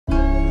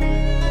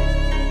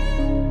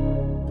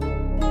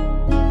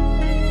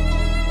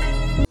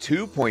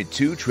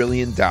$2.2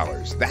 trillion.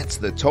 That's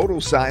the total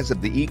size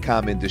of the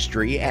e-com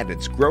industry, and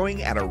it's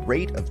growing at a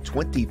rate of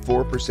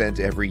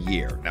 24% every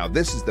year. Now,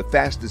 this is the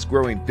fastest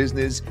growing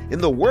business in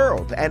the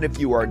world, and if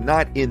you are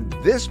not in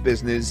this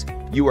business,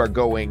 you are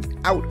going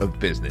out of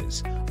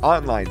business.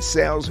 Online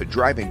sales are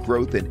driving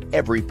growth in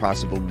every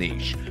possible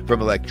niche,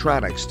 from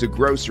electronics to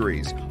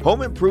groceries,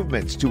 home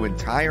improvements to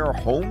entire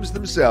homes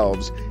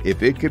themselves.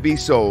 If it could be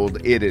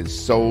sold, it is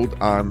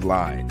sold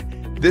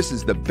online. This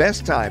is the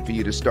best time for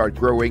you to start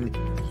growing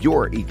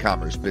your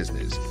e-commerce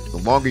business. The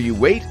longer you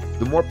wait,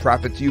 the more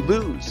profits you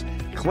lose.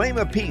 Claim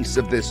a piece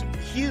of this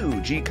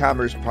huge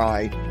e-commerce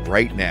pie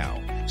right now.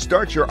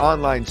 Start your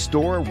online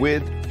store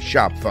with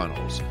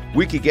ShopFunnels.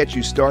 We could get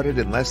you started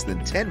in less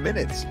than 10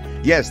 minutes.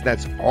 Yes,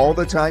 that's all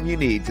the time you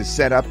need to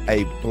set up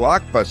a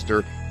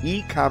blockbuster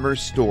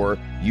e-commerce store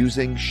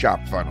using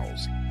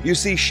ShopFunnels. You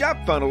see,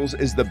 ShopFunnels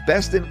is the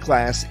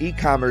best-in-class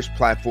e-commerce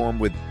platform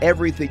with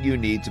everything you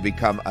need to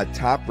become a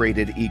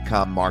top-rated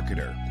e-com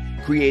marketer.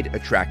 Create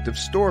attractive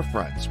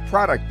storefronts,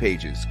 product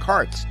pages,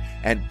 carts,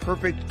 and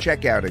perfect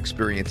checkout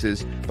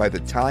experiences by the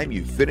time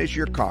you finish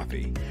your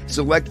coffee.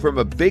 Select from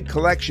a big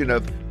collection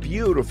of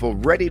beautiful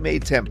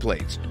ready-made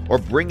templates or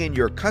bring in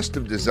your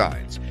custom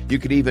designs. You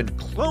can even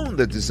clone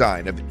the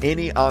design of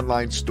any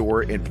online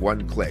store in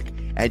one click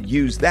and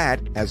use that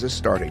as a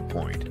starting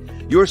point.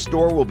 Your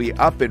store will be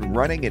up and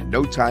running in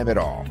no time at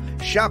all.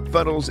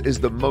 ShopFunnels is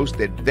the most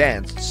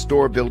advanced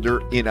store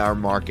builder in our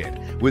market,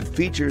 with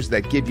features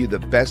that give you the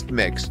best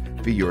mix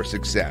for your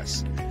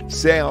success.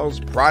 Sales,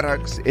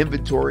 products,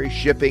 inventory,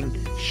 shipping,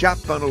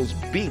 ShopFunnels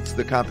beats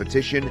the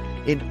competition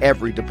in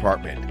every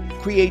department.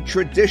 Create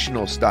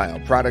traditional style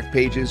product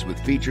pages with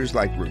features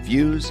like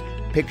reviews,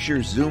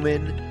 picture zoom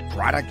in,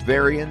 product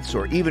variants,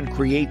 or even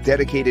create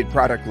dedicated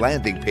product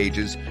landing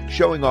pages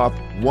showing off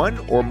one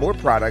or more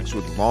products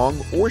with long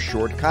or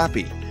short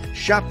copy.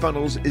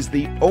 ShopFunnels is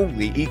the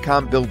only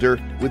e-com builder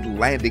with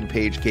landing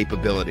page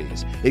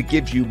capabilities. It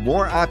gives you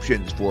more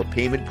options for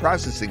payment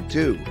processing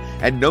too,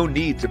 and no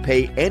need to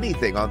pay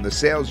anything on the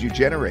sales you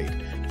generate.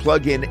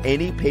 Plug in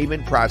any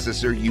payment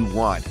processor you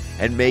want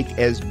and make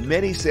as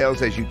many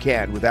sales as you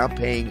can without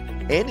paying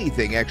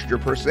anything extra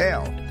per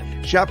sale.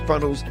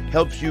 ShopFunnels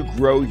helps you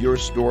grow your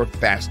store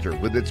faster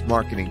with its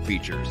marketing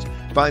features.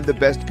 Find the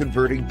best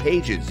converting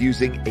pages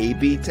using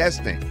A/B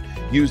testing.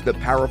 Use the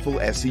powerful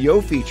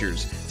SEO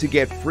features to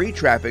get free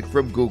traffic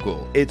from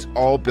Google. It's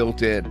all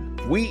built in.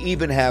 We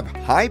even have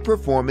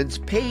high-performance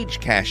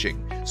page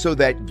caching so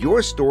that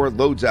your store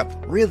loads up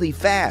really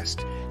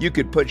fast. You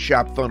could put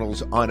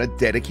ShopFunnels on a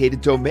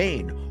dedicated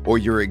domain or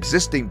your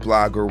existing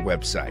blog or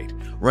website.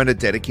 Run a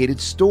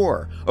dedicated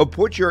store or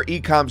put your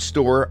e-com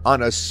store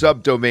on a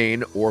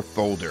subdomain or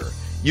folder.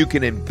 You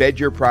can embed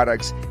your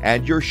products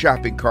and your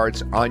shopping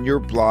carts on your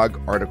blog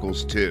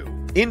articles too.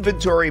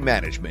 Inventory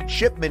management,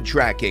 shipment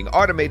tracking,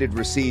 automated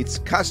receipts,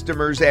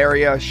 customers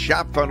area,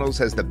 ShopFunnels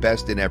has the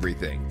best in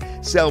everything.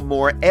 Sell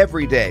more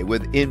every day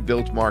with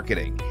inbuilt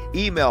marketing,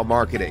 email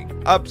marketing,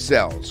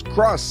 upsells,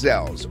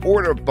 cross-sells,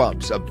 order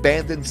bumps,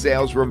 abandoned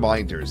sales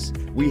reminders.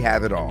 We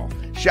have it all.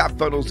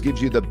 ShopFunnels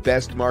gives you the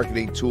best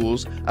marketing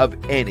tools of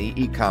any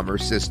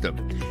e-commerce system.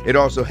 It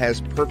also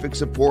has perfect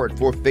support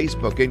for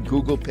Facebook and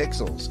Google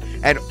Pixels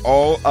and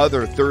all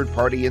other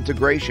third-party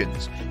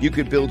integrations. You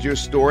can build your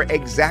store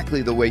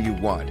exactly the way you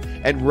want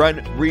and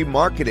run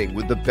remarketing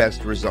with the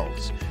best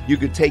results. You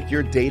can take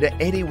your data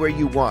anywhere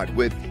you want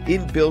with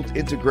inbuilt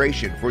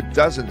integration for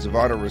dozens of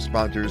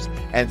autoresponders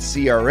and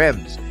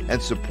CRMs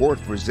and support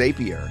for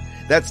Zapier.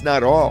 That's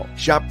not all.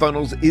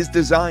 ShopFunnels is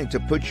designed to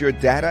put your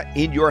data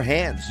in your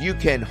hands. You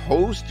can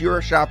host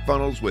your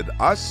ShopFunnels with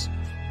us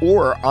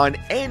or on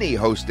any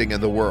hosting in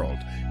the world.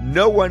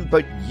 No one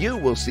but you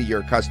will see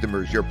your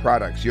customers, your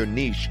products, your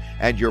niche,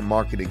 and your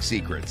marketing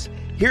secrets.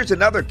 Here's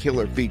another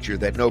killer feature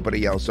that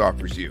nobody else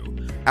offers you: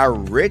 our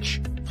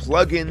rich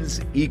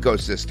plugins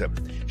ecosystem.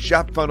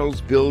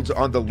 ShopFunnels builds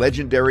on the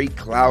legendary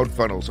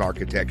CloudFunnels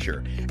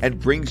architecture and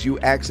brings you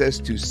access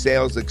to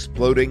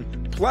sales-exploding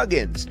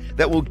plugins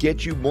that will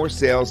get you more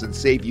sales and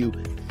save you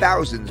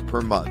thousands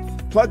per month.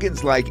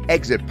 Plugins like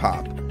Exit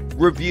Pop,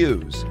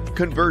 Reviews,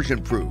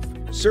 Conversion Proof,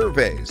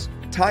 Surveys,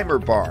 Timer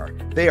Bar,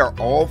 they are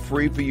all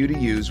free for you to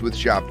use with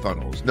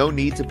ShopFunnels. No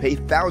need to pay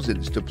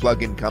thousands to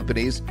plug-in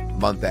companies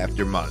month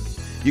after month.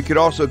 You can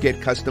also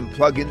get custom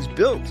plugins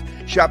built.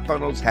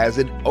 ShopFunnels has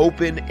an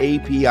open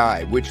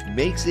API, which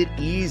makes it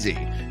easy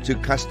to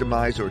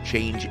customize or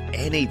change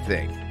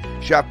anything.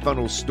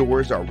 ShopFunnels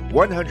stores are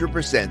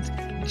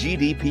 100%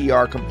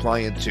 GDPR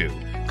compliant too.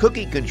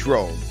 Cookie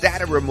control,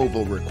 data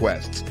removal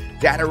requests,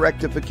 data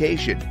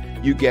rectification.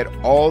 You get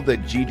all the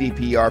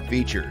GDPR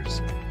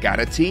features. Got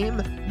a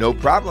team? No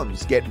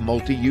problems. Get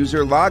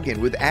multi-user login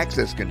with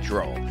access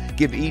control.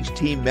 Give each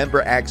team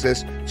member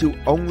access to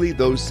only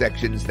those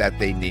sections that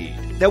they need.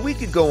 Now, we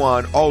could go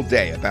on all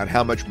day about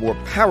how much more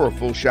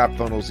powerful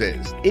ShopFunnels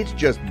is. It's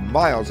just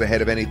miles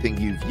ahead of anything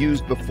you've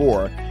used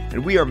before,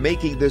 and we are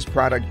making this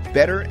product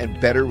better and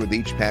better with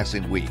each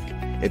passing week.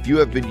 If you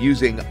have been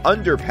using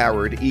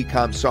underpowered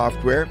e-com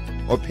software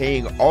or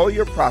paying all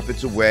your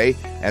profits away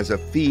as a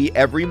fee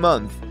every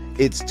month,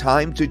 It's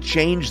time to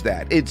change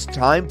that. It's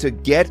time to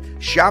get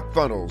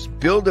ShopFunnels,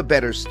 build a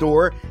better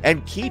store,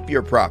 and keep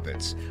your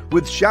profits.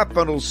 With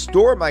ShopFunnels'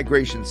 store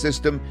migration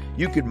system,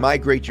 you can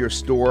migrate your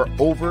store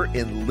over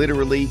in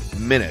literally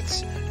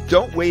minutes.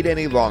 Don't wait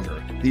any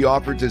longer. The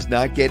offer does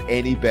not get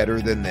any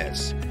better than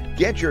this.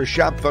 Get your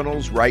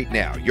ShopFunnels right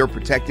now. You're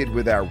protected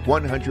with our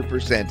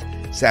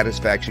 100%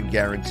 satisfaction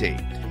guarantee.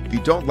 If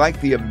you don't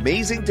like the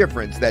amazing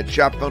difference that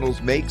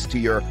ShopFunnels makes to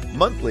your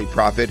monthly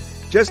profit,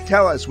 just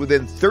tell us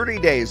within 30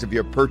 days of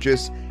your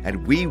purchase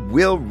and we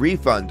will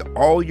refund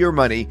all your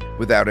money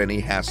without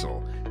any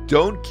hassle.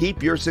 Don't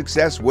keep your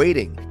success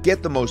waiting.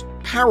 Get the most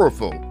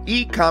powerful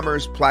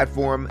e-commerce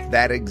platform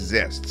that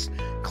exists.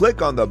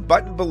 Click on the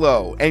button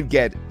below and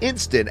get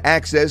instant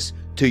access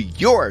to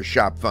your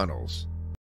ShopFunnels.